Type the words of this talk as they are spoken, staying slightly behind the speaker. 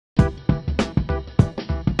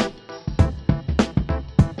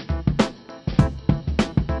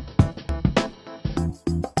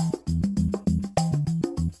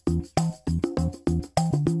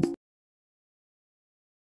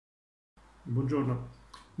Buongiorno,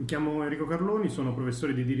 mi chiamo Enrico Carloni, sono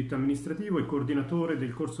professore di diritto amministrativo e coordinatore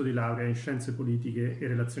del corso di laurea in Scienze Politiche e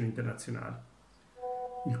Relazioni Internazionali.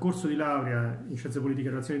 Il corso di laurea in Scienze Politiche e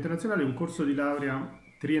Relazioni Internazionali è un corso di laurea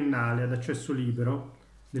triennale ad accesso libero.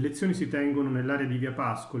 Le lezioni si tengono nell'area di Via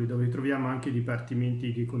Pascoli, dove troviamo anche i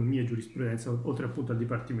dipartimenti di Economia e Giurisprudenza, oltre appunto al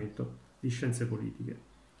Dipartimento di Scienze Politiche.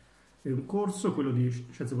 È un corso, quello di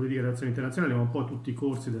Scienze Politiche e Relazioni Internazionali, ma un po' tutti i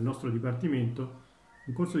corsi del nostro Dipartimento,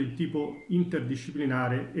 un corso di tipo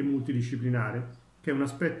interdisciplinare e multidisciplinare, che è un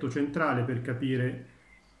aspetto centrale per capire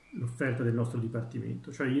l'offerta del nostro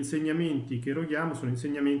Dipartimento. Cioè gli insegnamenti che eroghiamo sono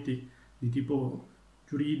insegnamenti di tipo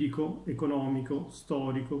giuridico, economico,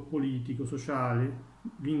 storico, politico, sociale,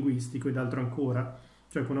 linguistico ed altro ancora,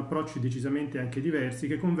 cioè con approcci decisamente anche diversi,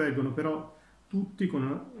 che convergono però tutti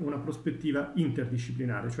con una prospettiva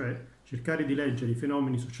interdisciplinare, cioè cercare di leggere i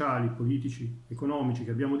fenomeni sociali, politici, economici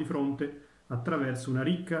che abbiamo di fronte attraverso una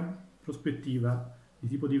ricca prospettiva di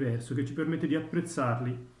tipo diverso che ci permette di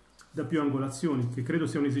apprezzarli da più angolazioni, che credo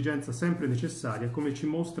sia un'esigenza sempre necessaria, come ci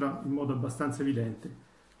mostra in modo abbastanza evidente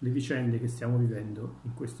le vicende che stiamo vivendo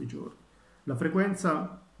in questi giorni. La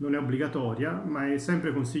frequenza non è obbligatoria, ma è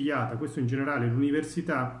sempre consigliata. Questo in generale.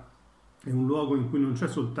 L'università è un luogo in cui non c'è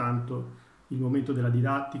soltanto il momento della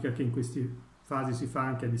didattica, che in queste fasi si fa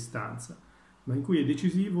anche a distanza, ma in cui è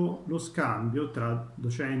decisivo lo scambio tra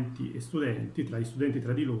docenti e studenti, tra gli studenti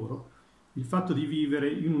tra di loro, il fatto di vivere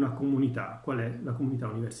in una comunità, qual è la comunità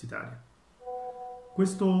universitaria.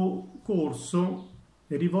 Questo corso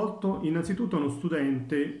è rivolto innanzitutto a uno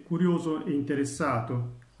studente curioso e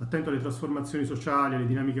interessato, attento alle trasformazioni sociali, alle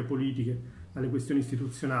dinamiche politiche, alle questioni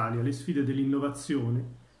istituzionali, alle sfide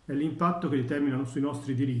dell'innovazione e all'impatto che determinano sui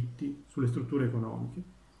nostri diritti, sulle strutture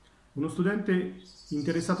economiche. Uno studente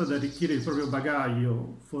interessato ad arricchire il proprio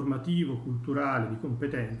bagaglio formativo, culturale, di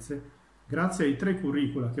competenze, grazie ai 3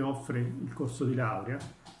 curricula che offre il corso di laurea,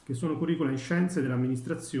 che sono curricula in Scienze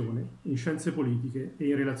dell'Amministrazione, in Scienze Politiche e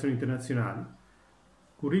in Relazioni Internazionali.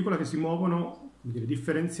 Curricula che si muovono,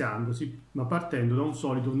 differenziandosi, ma partendo da un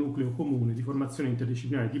solido nucleo comune di formazione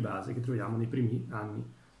interdisciplinare di base che troviamo nei primi anni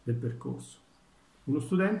del percorso. Uno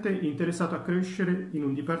studente interessato a crescere in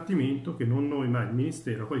un dipartimento che non noi ma il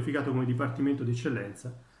Ministero ha qualificato come dipartimento di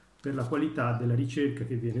eccellenza per la qualità della ricerca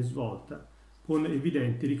che viene svolta, con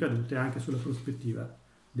evidenti ricadute anche sulla prospettiva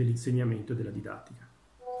dell'insegnamento e della didattica.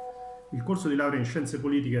 Il corso di laurea in Scienze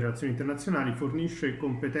Politiche e Relazioni Internazionali fornisce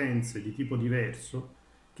competenze di tipo diverso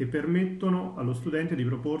che permettono allo studente di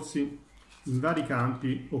proporsi in vari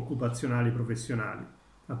campi occupazionali e professionali,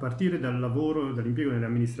 a partire dal lavoro, dall'impiego nelle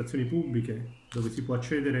amministrazioni pubbliche, dove si può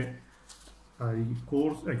accedere ai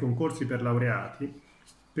concorsi per laureati,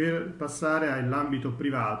 per passare all'ambito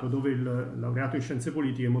privato, dove il laureato in Scienze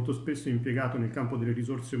Politiche è molto spesso impiegato nel campo delle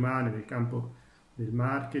risorse umane, nel campo del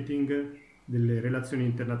marketing, delle relazioni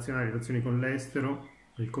internazionali, relazioni con l'estero,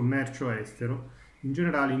 del commercio estero, in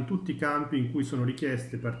generale in tutti i campi in cui sono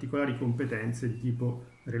richieste particolari competenze di tipo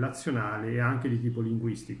relazionale e anche di tipo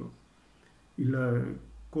linguistico. Il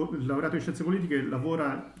laureato in Scienze Politiche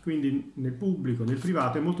lavora quindi nel pubblico, nel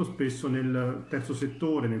privato e molto spesso nel terzo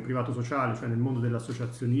settore, nel privato sociale, cioè nel mondo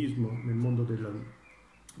dell'associazionismo, nel mondo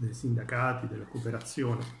dei sindacati, della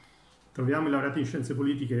cooperazione. Troviamo i laureati in Scienze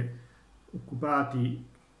Politiche occupati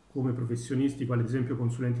come professionisti, quali ad esempio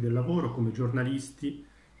consulenti del lavoro, come giornalisti,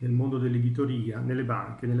 nel mondo dell'editoria, nelle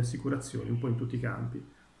banche, nelle assicurazioni, un po' in tutti i campi.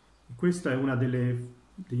 E questa è una degli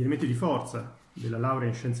elementi di forza della laurea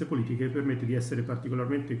in Scienze Politiche, che permette di essere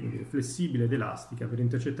particolarmente flessibile ed elastica per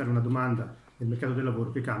intercettare una domanda nel mercato del lavoro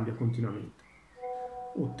che cambia continuamente.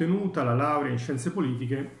 Ottenuta la laurea in Scienze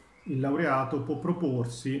Politiche, il laureato può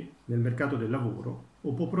proporsi nel mercato del lavoro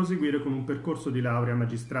o può proseguire con un percorso di laurea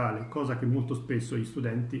magistrale, cosa che molto spesso gli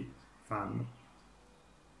studenti fanno.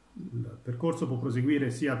 Il percorso può proseguire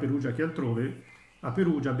sia a Perugia che altrove. A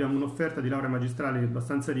Perugia abbiamo un'offerta di laurea magistrale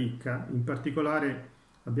abbastanza ricca, in particolare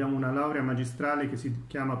abbiamo una laurea magistrale che si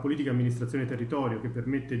chiama Politica, Amministrazione e Territorio, che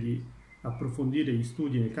permette di approfondire gli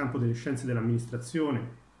studi nel campo delle scienze dell'amministrazione,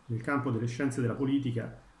 nel campo delle scienze della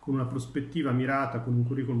politica, con una prospettiva mirata, con un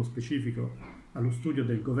curriculum specifico allo studio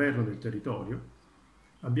del governo del territorio.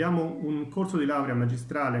 Abbiamo un corso di laurea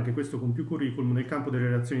magistrale, anche questo con più curriculum, nel campo delle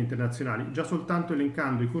relazioni internazionali. Già soltanto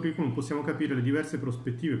elencando i curriculum possiamo capire le diverse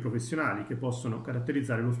prospettive professionali che possono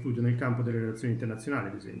caratterizzare lo studio nel campo delle relazioni internazionali,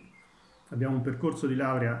 ad esempio. Abbiamo un percorso di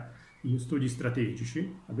laurea in studi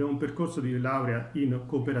strategici, abbiamo un percorso di laurea in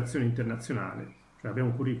cooperazione internazionale, cioè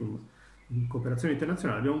abbiamo un curriculum in cooperazione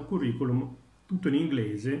internazionale, abbiamo un curriculum tutto in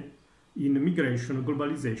inglese in Migration,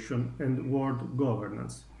 Globalization and World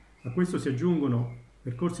Governance. A questo si aggiungono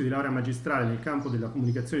percorsi di laurea magistrale nel campo della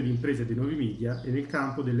comunicazione di imprese e dei nuovi media e nel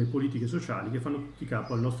campo delle politiche sociali che fanno tutti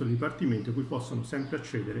capo al nostro dipartimento, a cui possono sempre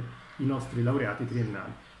accedere i nostri laureati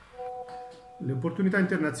triennali. Le opportunità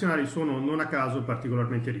internazionali sono non a caso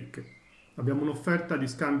particolarmente ricche. Abbiamo un'offerta di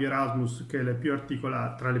scambio Erasmus che è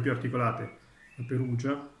tra le più articolate a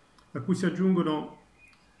Perugia, a cui si aggiungono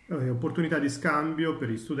opportunità di scambio per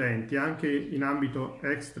gli studenti anche in ambito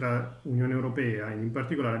extra Unione Europea. In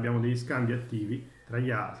particolare abbiamo degli scambi attivi tra gli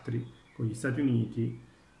altri con gli Stati Uniti,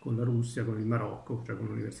 con la Russia, con il Marocco, cioè con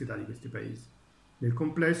l'università di questi paesi. Nel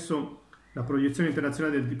complesso la proiezione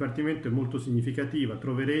internazionale del Dipartimento è molto significativa.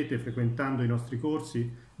 Troverete, frequentando i nostri corsi,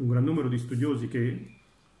 un gran numero di studiosi che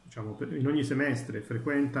in ogni semestre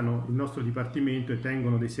frequentano il nostro Dipartimento e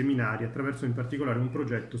tengono dei seminari attraverso in particolare un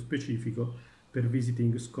progetto specifico per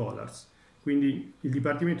visiting scholars. Quindi il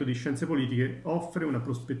Dipartimento di Scienze Politiche offre una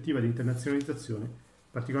prospettiva di internazionalizzazione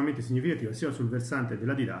particolarmente significativa sia sul versante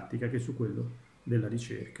della didattica che su quello della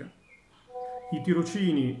ricerca. I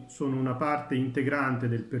tirocini sono una parte integrante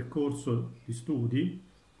del percorso di studi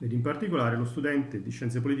ed in particolare lo studente di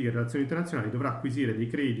Scienze Politiche e Relazioni Internazionali dovrà acquisire dei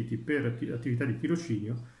crediti per attività di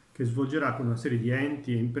tirocinio che svolgerà con una serie di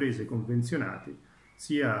enti e imprese convenzionati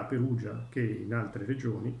sia a Perugia che in altre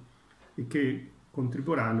regioni e che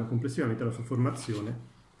contribuiranno complessivamente alla sua formazione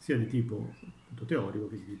sia di tipo teorico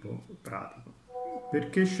che di tipo pratico.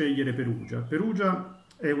 Perché scegliere Perugia? Perugia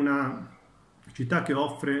è una città che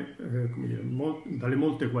offre dalle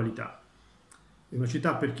molte qualità. È una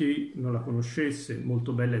città, per chi non la conoscesse,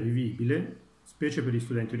 molto bella e vivibile, specie per gli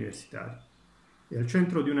studenti universitari. È al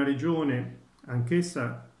centro di una regione,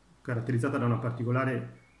 anch'essa caratterizzata da una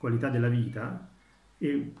particolare qualità della vita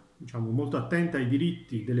e molto attenta ai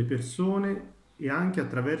diritti delle persone e anche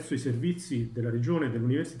attraverso i servizi della regione e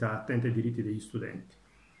dell'università attenta ai diritti degli studenti.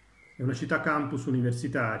 È una città campus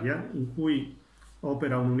universitaria in cui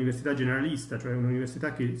opera un'università generalista, cioè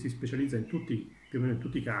un'università che si specializza più o meno in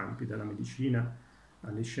tutti i campi, dalla medicina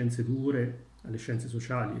alle scienze dure, alle scienze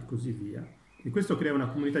sociali e così via. E questo crea una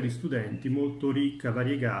comunità di studenti molto ricca,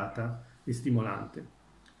 variegata e stimolante.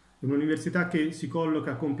 È un'università che si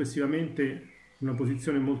colloca complessivamente in una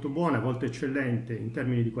posizione molto buona, a volte eccellente in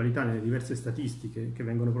termini di qualità nelle diverse statistiche che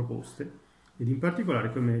vengono proposte ed in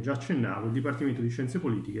particolare, come già accennavo, il Dipartimento di Scienze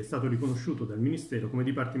Politiche è stato riconosciuto dal Ministero come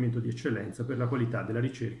Dipartimento di Eccellenza per la qualità della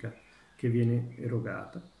ricerca che viene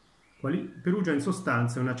erogata. Perugia in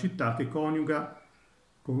sostanza è una città che coniuga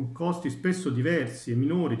con costi spesso diversi e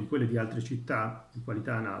minori di quelli di altre città di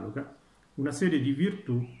qualità analoga una serie di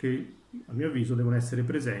virtù che a mio avviso devono essere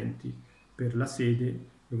presenti per la sede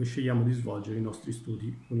dove scegliamo di svolgere i nostri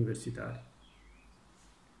studi universitari.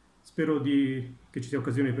 Spero che ci sia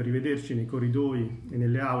occasione per rivederci nei corridoi e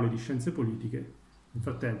nelle aule di Scienze Politiche. Nel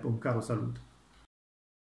frattempo un caro saluto.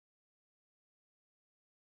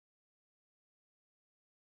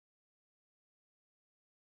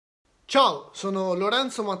 Ciao, sono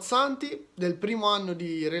Lorenzo Mazzanti del primo anno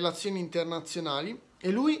di Relazioni Internazionali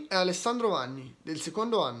e lui è Alessandro Vanni del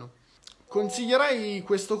secondo anno. Consiglierei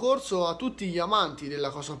questo corso a tutti gli amanti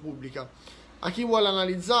della cosa pubblica, a chi vuole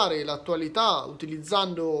analizzare l'attualità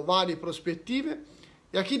utilizzando varie prospettive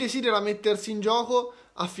e a chi desidera mettersi in gioco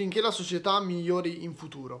affinché la società migliori in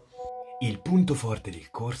futuro. Il punto forte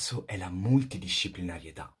del corso è la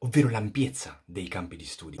multidisciplinarietà, ovvero l'ampiezza dei campi di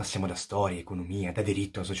studio. Passiamo da storia, economia, da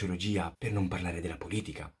diritto a sociologia, per non parlare della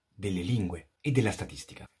politica, delle lingue e della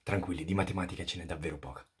statistica. Tranquilli, di matematica ce n'è davvero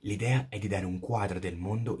poca. L'idea è di dare un quadro del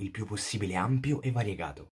mondo il più possibile ampio e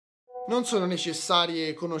variegato. Non sono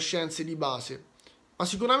necessarie conoscenze di base, ma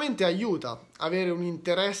sicuramente aiuta avere un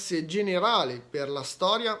interesse generale per la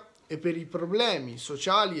storia e per i problemi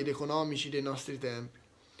sociali ed economici dei nostri tempi.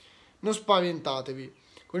 Non spaventatevi,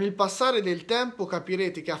 con il passare del tempo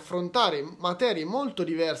capirete che affrontare materie molto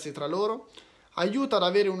diverse tra loro aiuta ad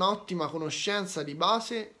avere un'ottima conoscenza di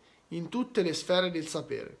base in tutte le sfere del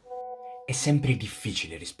sapere. È sempre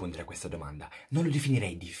difficile rispondere a questa domanda. Non lo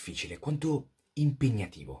definirei difficile, quanto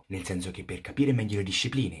impegnativo, nel senso che per capire meglio le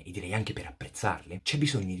discipline, e direi anche per apprezzarle, c'è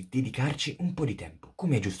bisogno di dedicarci un po' di tempo,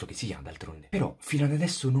 come è giusto che sia d'altronde. Però fino ad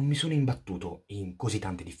adesso non mi sono imbattuto in così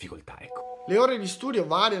tante difficoltà, ecco. Le ore di studio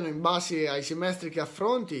variano in base ai semestri che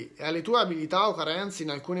affronti e alle tue abilità o carenze in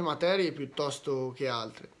alcune materie piuttosto che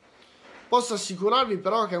altre. Posso assicurarvi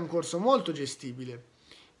però che è un corso molto gestibile.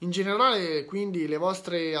 In generale, quindi, le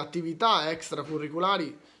vostre attività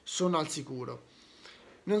extracurriculari sono al sicuro.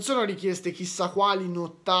 Non sono richieste chissà quali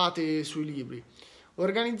nottate sui libri.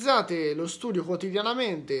 Organizzate lo studio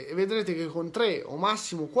quotidianamente e vedrete che con 3 o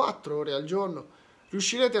massimo 4 ore al giorno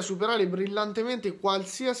riuscirete a superare brillantemente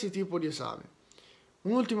qualsiasi tipo di esame.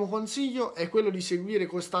 Un ultimo consiglio è quello di seguire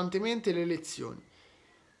costantemente le lezioni.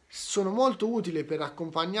 sono molto utili per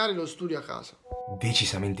accompagnare lo studio a casa.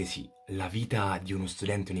 Decisamente sì, la vita di uno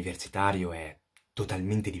studente universitario è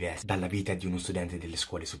totalmente diversa dalla vita di uno studente delle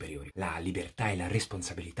scuole superiori. La libertà e la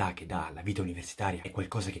responsabilità che dà la vita universitaria è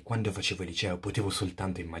qualcosa che quando facevo il liceo potevo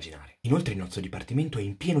soltanto immaginare. Inoltre il nostro dipartimento è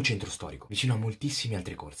in pieno centro storico, vicino a moltissimi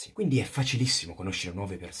altri corsi, quindi è facilissimo conoscere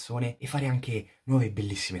nuove persone e fare anche nuove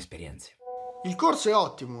bellissime esperienze. Il corso è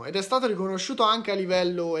ottimo ed è stato riconosciuto anche a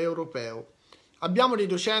livello europeo. Abbiamo dei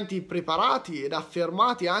docenti preparati ed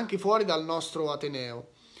affermati anche fuori dal nostro ateneo.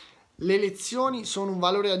 Le lezioni sono un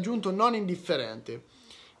valore aggiunto non indifferente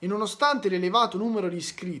e nonostante l'elevato numero di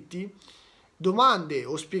iscritti, domande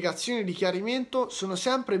o spiegazioni di chiarimento sono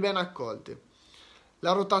sempre ben accolte.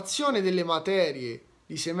 La rotazione delle materie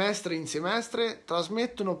di semestre in semestre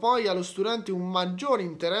trasmettono poi allo studente un maggiore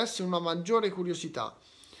interesse e una maggiore curiosità.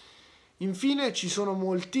 Infine ci sono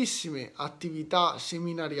moltissime attività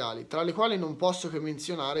seminariali, tra le quali non posso che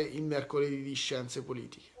menzionare il mercoledì di Scienze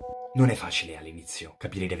Politiche. Non è facile all'inizio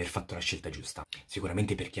capire di aver fatto la scelta giusta.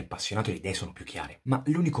 Sicuramente per chi è appassionato le idee sono più chiare, ma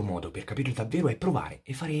l'unico modo per capirlo davvero è provare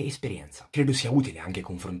e fare esperienza. Credo sia utile anche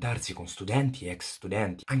confrontarsi con studenti e ex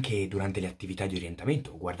studenti, anche durante le attività di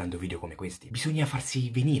orientamento o guardando video come questi. Bisogna farsi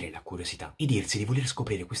venire la curiosità e dirsi di voler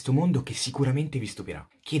scoprire questo mondo che sicuramente vi stupirà.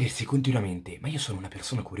 Chiedersi continuamente, ma io sono una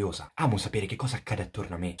persona curiosa, amo sapere che cosa accade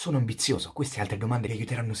attorno a me, sono ambizioso, queste altre domande vi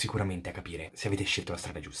aiuteranno sicuramente a capire se avete scelto la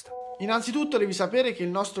strada giusta. Innanzitutto devi sapere che il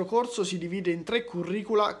nostro corso si divide in 3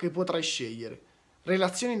 curricula che potrai scegliere: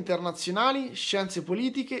 Relazioni Internazionali, Scienze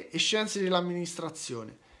Politiche e Scienze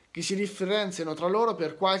dell'Amministrazione, che si differenziano tra loro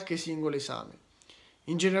per qualche singolo esame.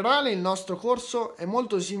 In generale il nostro corso è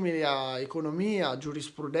molto simile a economia,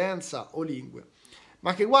 giurisprudenza o lingue,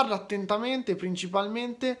 ma che guarda attentamente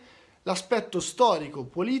principalmente l'aspetto storico,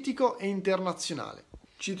 politico e internazionale.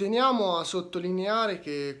 Ci teniamo a sottolineare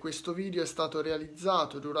che questo video è stato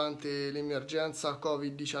realizzato durante l'emergenza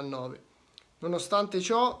Covid-19. Nonostante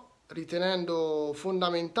ciò, ritenendo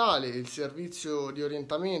fondamentale il servizio di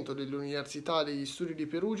orientamento dell'Università degli Studi di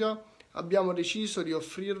Perugia, abbiamo deciso di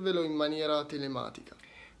offrirvelo in maniera telematica.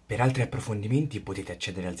 Per altri approfondimenti potete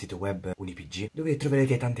accedere al sito web UniPG, dove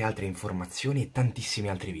troverete tante altre informazioni e tantissimi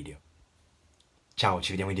altri video. Ciao,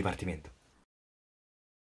 ci vediamo in dipartimento.